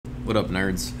What up,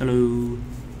 nerds? Hello.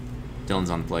 Dylan's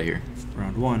on play here.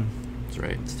 Round one. That's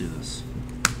right. Let's do this.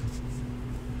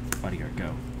 Bodyguard,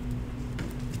 go.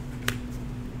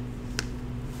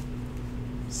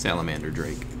 Salamander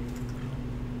Drake.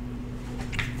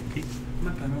 Okay.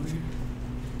 My pen over here.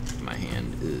 My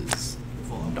hand is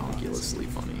donkulously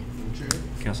funny.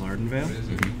 Castle Ardenvale.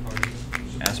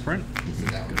 Mm-hmm. Aspirant.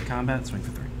 Go to combat, swing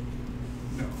for 3.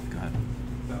 No. Go ahead.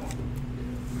 That one?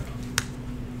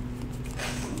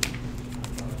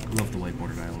 Love the white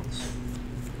bordered islands.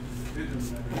 It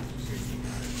doesn't matter.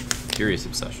 Curious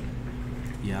Obsession.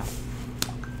 Yeah.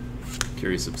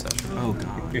 Curious Obsession. Oh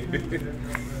god.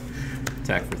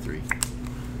 Attack for 3.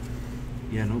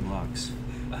 Yeah, no blocks.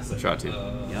 Draw 2.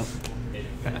 Yep.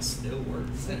 Pass. Still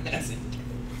works. It hasn't.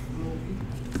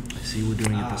 I see we're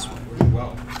doing it this way.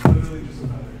 Well. Literally just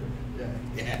another.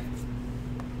 Yeah.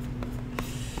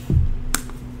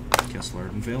 Castle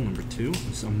Ardenvale, number 2.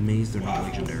 I'm amazed they're not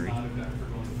legendary. Not a deck for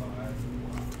going 5.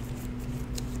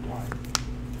 Wow. Why?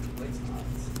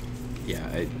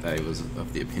 Yeah, I was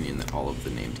of the opinion that all of the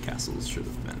named castles should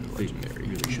have been They legendary.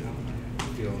 really should. I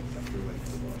feel like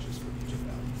the washes for each of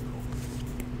them.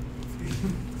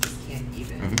 Just can't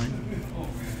even. Oh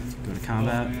man. Go to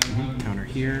combat. Oh, man. Counter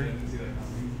here. I didn't see that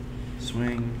coming.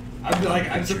 Swing. I'm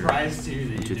Sure. surprised too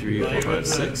that 1, you 2, 3, didn't 4, like 5,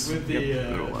 6. with the Yep,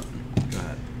 go to 11. Go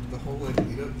ahead. the whole like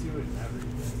lead up to it and everything.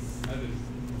 That is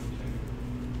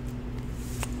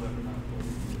clever, not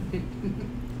clever.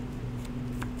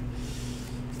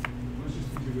 Let's just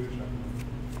be too good a shot.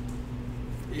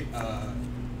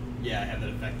 Yeah, I have that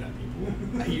effect on people.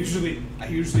 I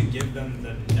usually give them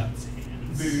the nuts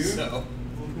hands. Do you? So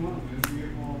Well, come on, man. We get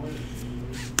them all away.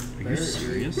 Are you Very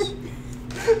serious?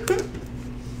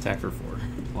 Attack for 4.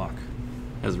 Block.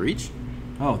 Has reach?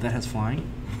 Oh, that has flying?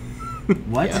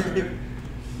 What? Yeah.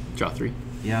 Draw 3.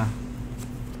 Yeah.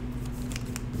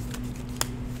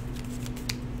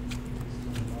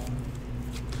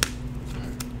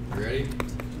 you ready?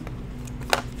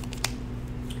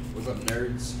 What's up,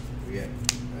 nerds? We got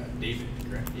David,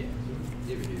 correct? Yeah, so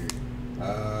David here.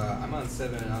 I'm on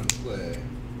 7 on the play.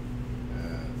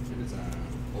 David's on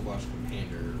Obosh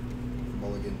Commander,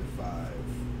 Mulligan to 5.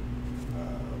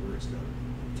 We're just going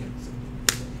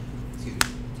excuse me,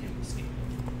 Temple State.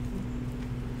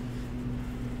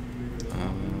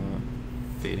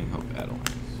 Fading Hope Avalanche.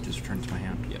 Just return to my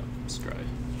hand. Yep, Stride.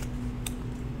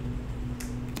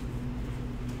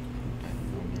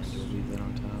 We'll leave that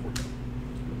on top.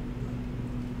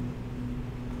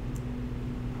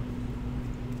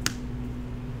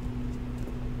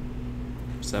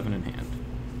 Seven in hand.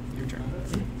 Your turn.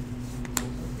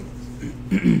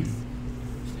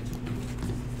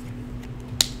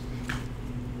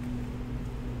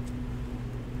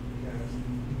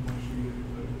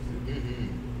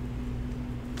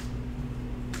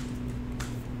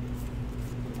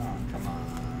 Come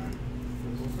on.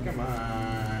 Come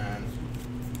on.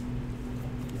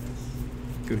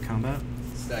 Go to combat.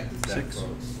 Stack to stack, 6.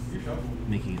 folks. You're shuffling.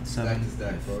 Making it Stack 7. to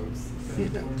stack, folks.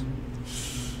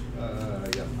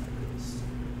 Yeah, Michaels.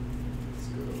 Let's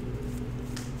go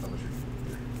with publisher.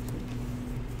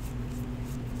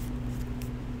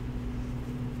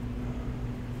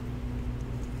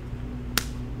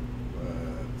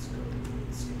 Let's go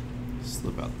with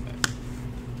Slip out the back.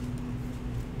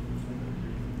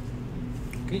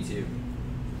 Me too.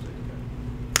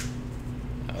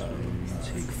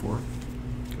 Take 4.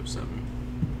 Go 7.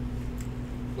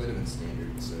 Played them in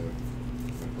standard, so I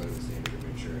played them in standard to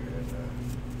make sure I had that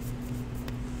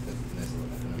nice little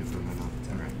FNM. Give them a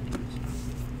Alright.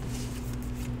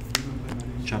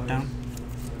 Chop down.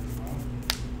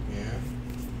 Yeah.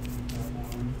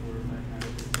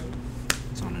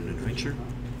 It's on an adventure.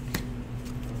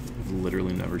 I've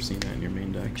literally never seen that in your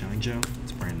main deck. Giant Joe.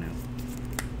 It's brand new.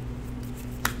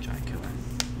 Giant killer.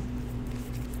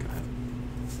 Go ahead.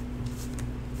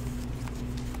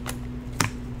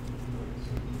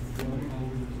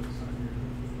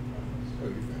 Oh,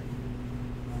 you're fine.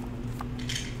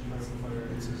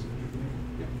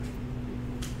 Yep.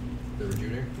 The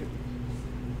Rejuvenator? Yep.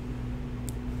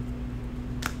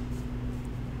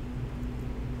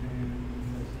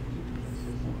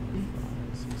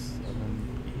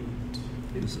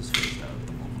 This is phased out at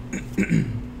the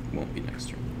moment. Won't be next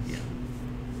turn. Yeah.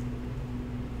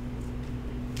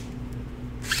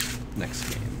 Next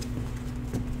game.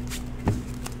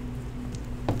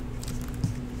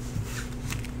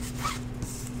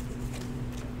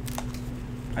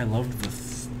 I loved the.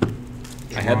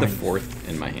 I had the drawing. 4th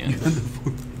in my hand. A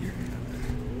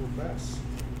little fast.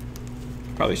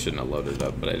 Probably shouldn't have loaded it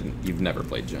up, but I didn't. You've never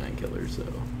played Giant Killer, so.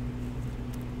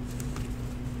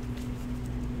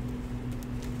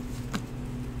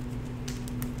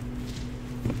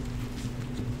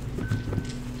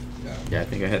 Yeah, I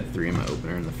think I had 3 in my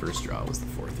opener, and the first draw was the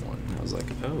 4th one. And I was like,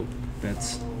 oh,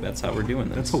 that's how we're doing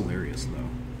this. That's hilarious, though.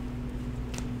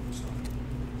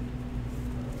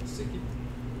 Sticky.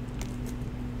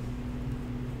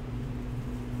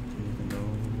 Even though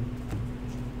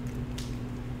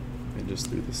I just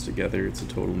threw this together, it's a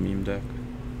total meme deck.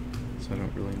 So I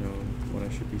don't really know what I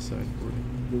should be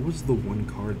sideboarding. What was the one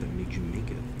card that made you make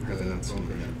it? Or have I not seen it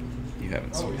Broker. yet? You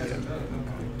haven't seen it yet.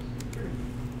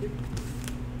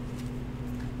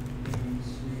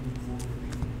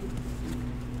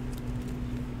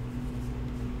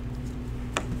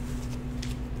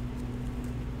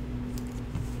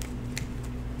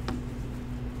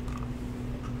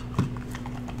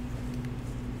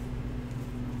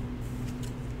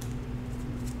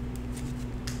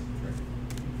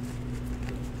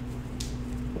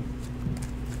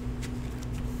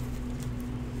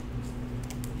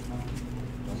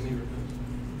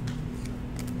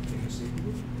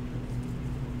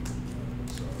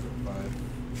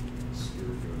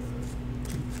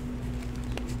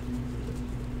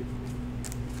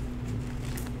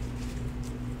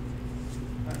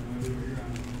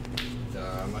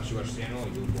 Unless you watch channel,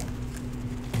 you lose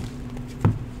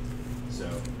 1. So,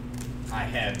 I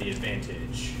have the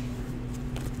advantage.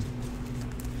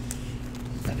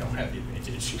 I don't have the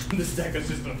advantage. This deck is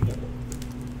just a 4.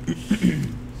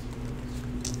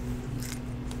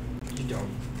 You don't.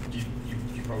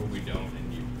 You probably don't,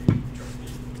 and you trust me.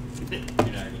 You're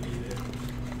not gonna need it.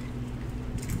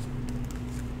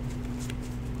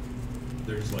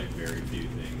 There's like very few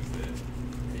things that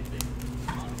I think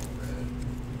mono red.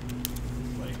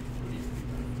 Like, what do you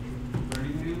think?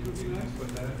 Burning Hands would be nice, but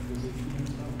that is it and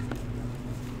stuff.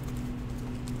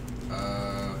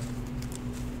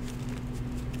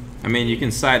 I mean, you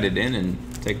can side it in and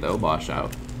take the Obosh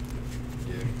out.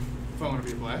 Yeah. If I want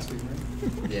to be blasting,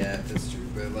 right? Yeah, that's true.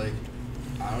 But like,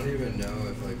 I don't even know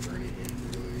if like Burning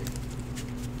Hands really.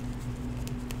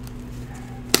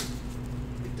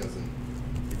 It doesn't.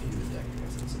 If you use the deck, I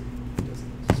guess it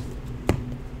doesn't.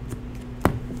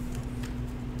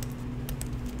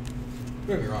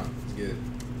 Don't get me wrong. It's good.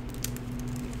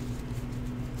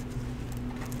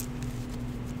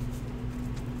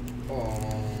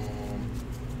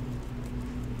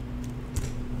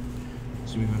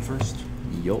 So we went first.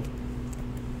 Yup.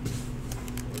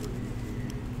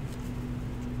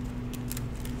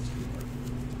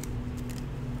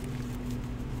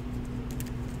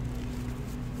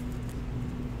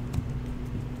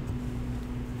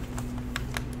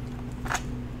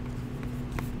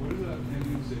 What is that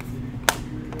pending safety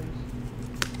figure, guys?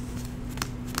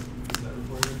 Is that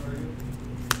required to target?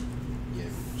 Yeah,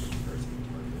 just first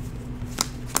target.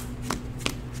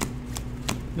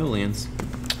 No lands.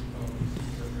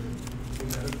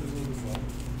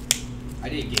 I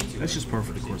didn't gain 2. That's just par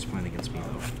for the course playing against me,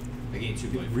 though. I gained 2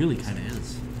 It blight. really kind of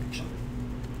is.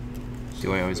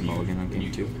 Do I always When you- mulligan on when you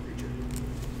game kill 2? the creature.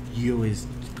 You always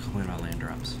complain about land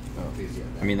drops. Oh, please, yeah.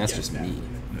 I mean, that's yeah, just that me. one,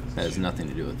 yeah. That has nothing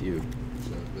to do with you. So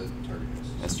the target is.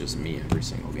 That's just me every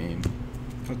single game.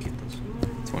 I'll keep those.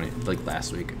 20, like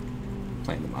last week,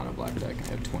 playing the mono black deck, I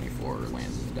had 24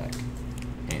 lands in the deck.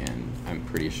 And I'm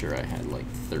pretty sure I had like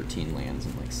 13 lands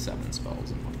and like 7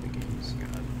 spells in one of the games.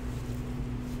 God.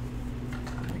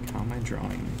 Like, how am I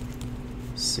drawing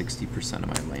 60% of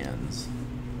my lands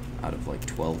out of like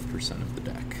 12% of the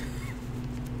deck?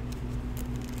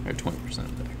 Or 20%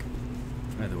 of the deck.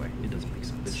 Either way, it doesn't make The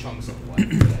sense. chunks of life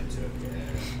that I took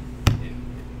in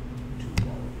 2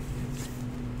 quality.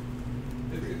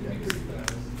 It can be pretty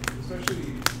fast, especially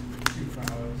 2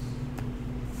 prowess.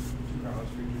 2 prowess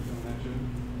creatures on that shit.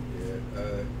 Yeah,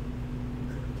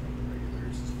 from the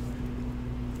regulars is playing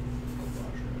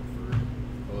Obosh Red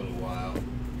for a little while.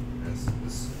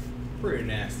 That's pretty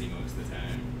nasty most of the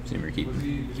time. Same here, keep Did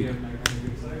he have magnetic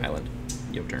insight? Island.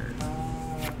 Your turn. I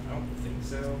don't think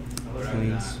so. I looked at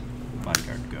Planes, that.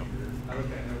 bodyguard, go. I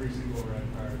looked at every single red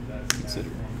card that's Consider.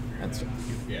 That's and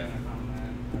Yeah. I found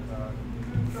that. I thought,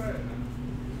 try it, man.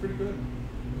 It's pretty good.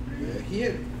 Yeah, he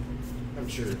had. I'm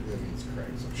sure that means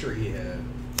correct. So I'm sure he had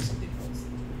something else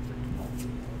that was freaking awful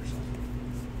or something.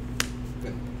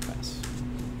 Good. Pass.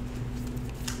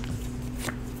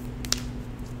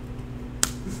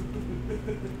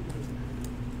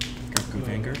 Capcom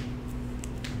Vanguard.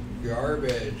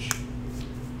 Garbage.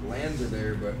 Lands are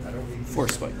there, but I don't think.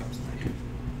 Force spike.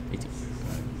 18.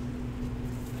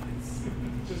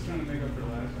 Just trying to make up for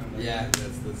last time. Yeah,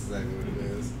 that's exactly what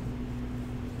it is.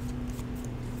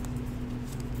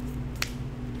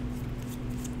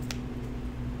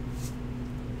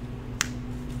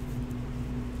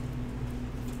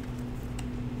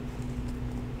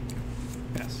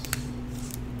 Pass.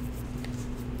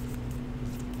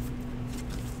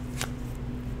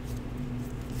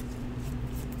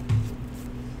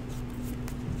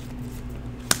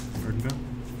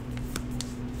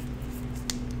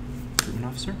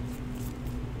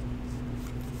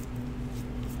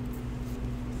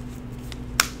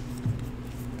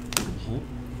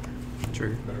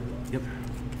 Trigger. Better luck. Yep.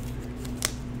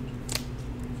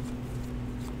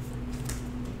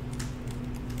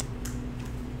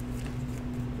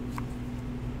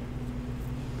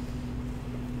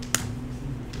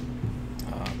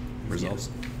 Results.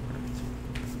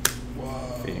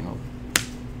 Whoa. Fading hope.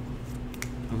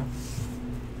 Okay.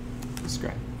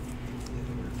 Describe. Yeah,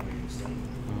 they were playing stone.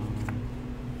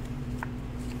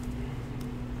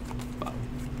 5.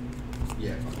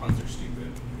 Yeah, my puns are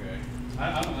stupid. Okay.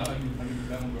 I don't know. I mean,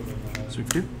 that one goes over my head. Sweep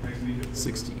 2? Makes me feel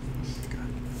 16. God.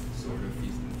 Sort of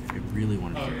feasting. I really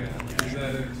want to Oh, get rid yeah. of that Is laser.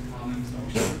 that a common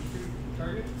stone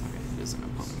target? Okay, it is an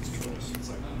opponent controls. It's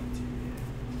like Oh. 2,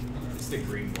 yeah. Okay. It's the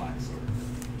green black sword.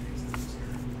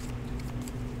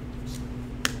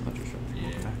 Ledger Shredder. Yeah.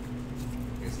 Welcome back.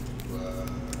 I guess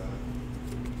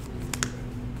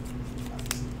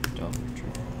Delve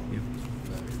Return. Yep.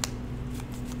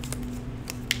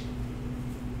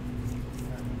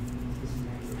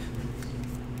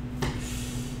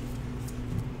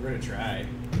 We're gonna try.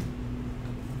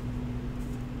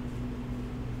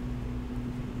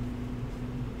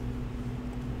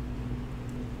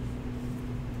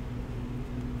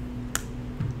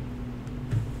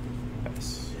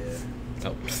 Pass. Yeah.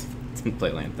 Oh, didn't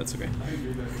play land. That's okay. I think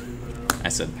you're definitely better. I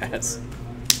said pass.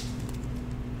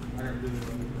 I got really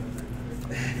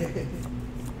lucky.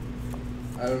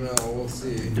 I don't know. We'll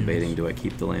see. Debating, do I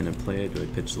keep the land and play it? Do I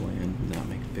pitch the land, not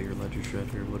make a bigger Ledger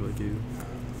Shredder? What do I do?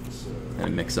 So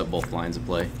And mix up both lines of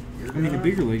play. I mean, a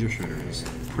bigger laser shredder is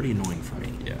pretty annoying for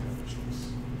me. Yeah.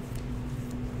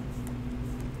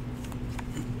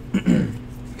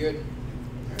 Good.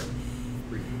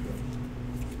 Pretty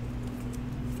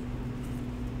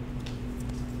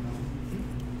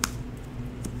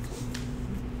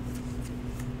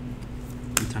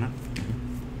Lieutenant?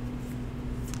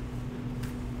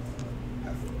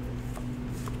 halfway.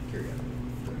 Carry on.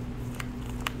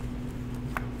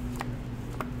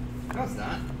 No, it's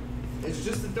not. It's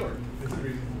just a dork. It's a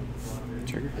reasonable blocker.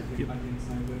 Trigger? I think Yep. I can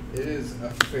snipe it. It is a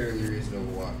fairly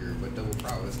reasonable walker, but double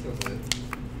prowess kills it.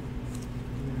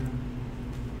 Yeah.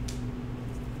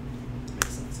 Makes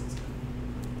sense. It's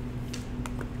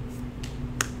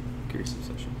Curious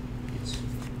Obsession. Yes.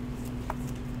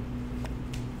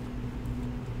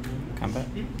 Combat?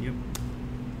 Yep.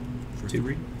 For 2.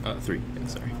 3? 3. Yeah,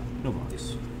 sorry. No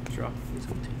box. Draw.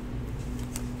 17.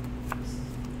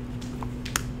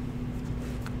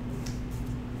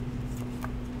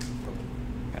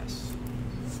 Pass.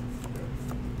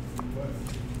 But,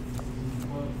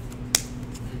 well,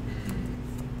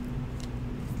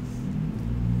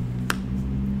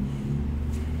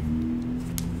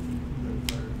 the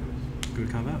player goes. Good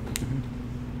combat.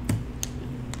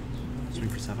 Swing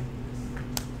for 7.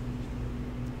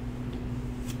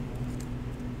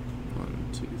 1,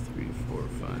 2, 3, 4,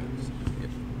 5.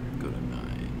 Yep. Go to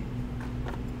 9.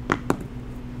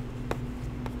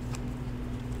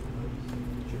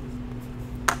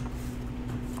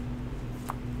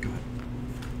 Go ahead.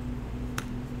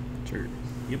 Trigger.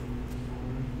 Yep.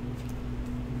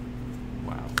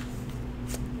 Wow.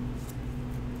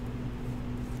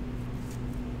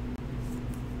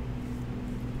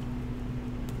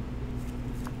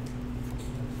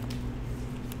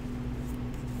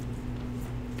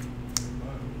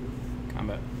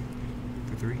 Combat.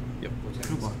 For 3? Yep.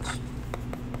 No box.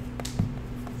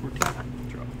 14.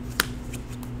 Draw.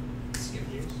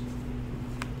 Skip years.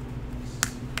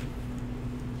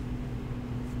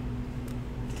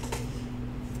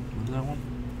 What is that one?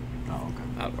 Oh,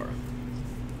 okay. Outbar.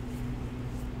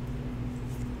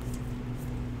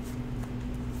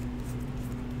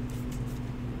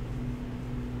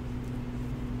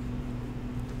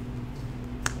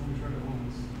 Only tried it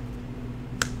once.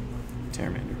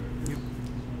 Terramander. Yep.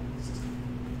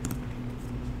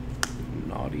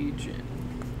 Naughty Djinn.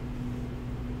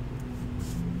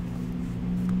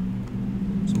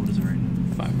 So what is it right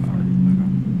now? 5 power.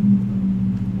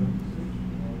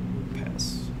 Okay.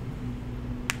 Pass.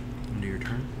 End of your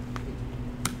turn.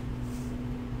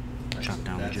 Chop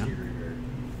down the That's Djinn. your reaver.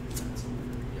 That's a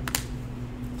reaver. Yep.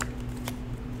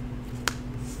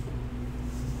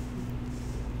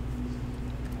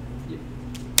 Yep.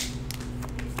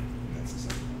 And that's the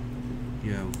second one.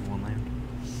 You have 1 land.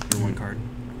 Or 1 card.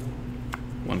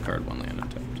 1 card, 1 land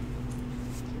untapped.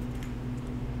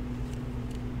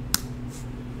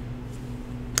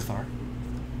 Cathar.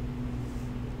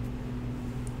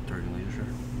 Target laser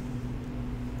shredder.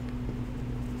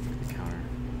 The counter.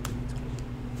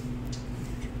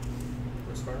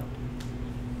 First card.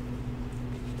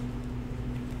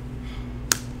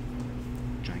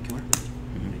 Giant killer.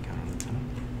 Mhm. Counter lieutenant.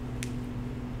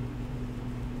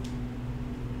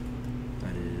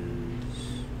 That is.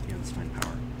 Yeah, that's 9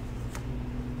 power.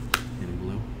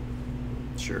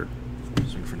 Sure.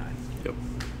 Swing for 9. Yep.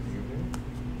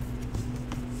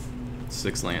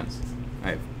 6 lands.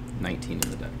 I have 19 in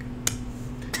the deck.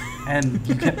 And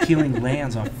you kept peeling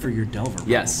lands off for your Delver,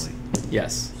 probably. Yes.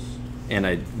 Yes. And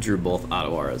I drew both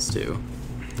Ottawaras too.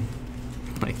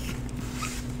 Like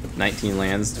 19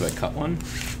 lands. Do I cut one?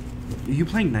 Are you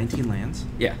playing 19 lands?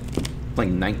 Yeah.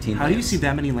 Playing 19 How lands. do you see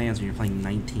that many lands when you're playing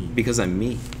 19? Because I'm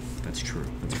me. That's true.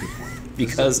 That's a good point.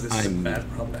 Because this is a I'm bad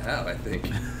problem to have, I think.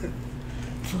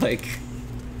 like,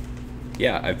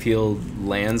 yeah, I peeled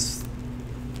lands.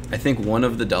 I think one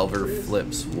of the Delver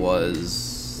flips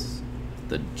was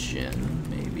the Djinn,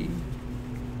 maybe.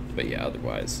 But yeah,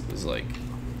 otherwise it was like,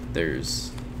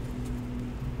 there's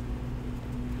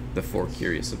the 4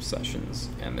 Curious Obsessions,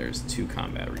 and there's 2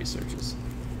 Combat Researches.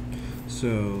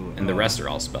 So. And the rest are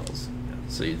all spells.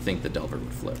 So you'd think the Delver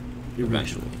would flip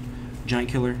eventually. Giant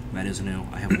Killer, that is new.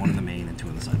 I have 1 in the main and 2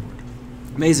 in the sideboard.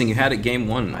 Amazing, you had it game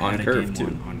 1 I on had a curve game too.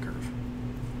 1 on curve.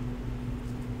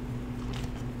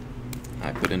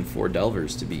 I put in 4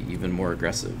 Delvers to be even more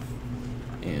aggressive.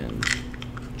 And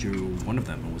Drew 1 of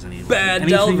them and wasn't able Bad to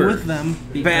do anything Delver. with them.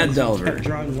 Bad because Delver. you kept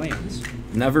drawing lands.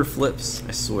 never flips,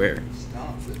 I swear.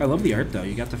 Stop it. I love the art though.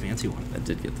 You got the fancy one. I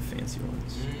did get the fancy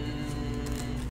ones.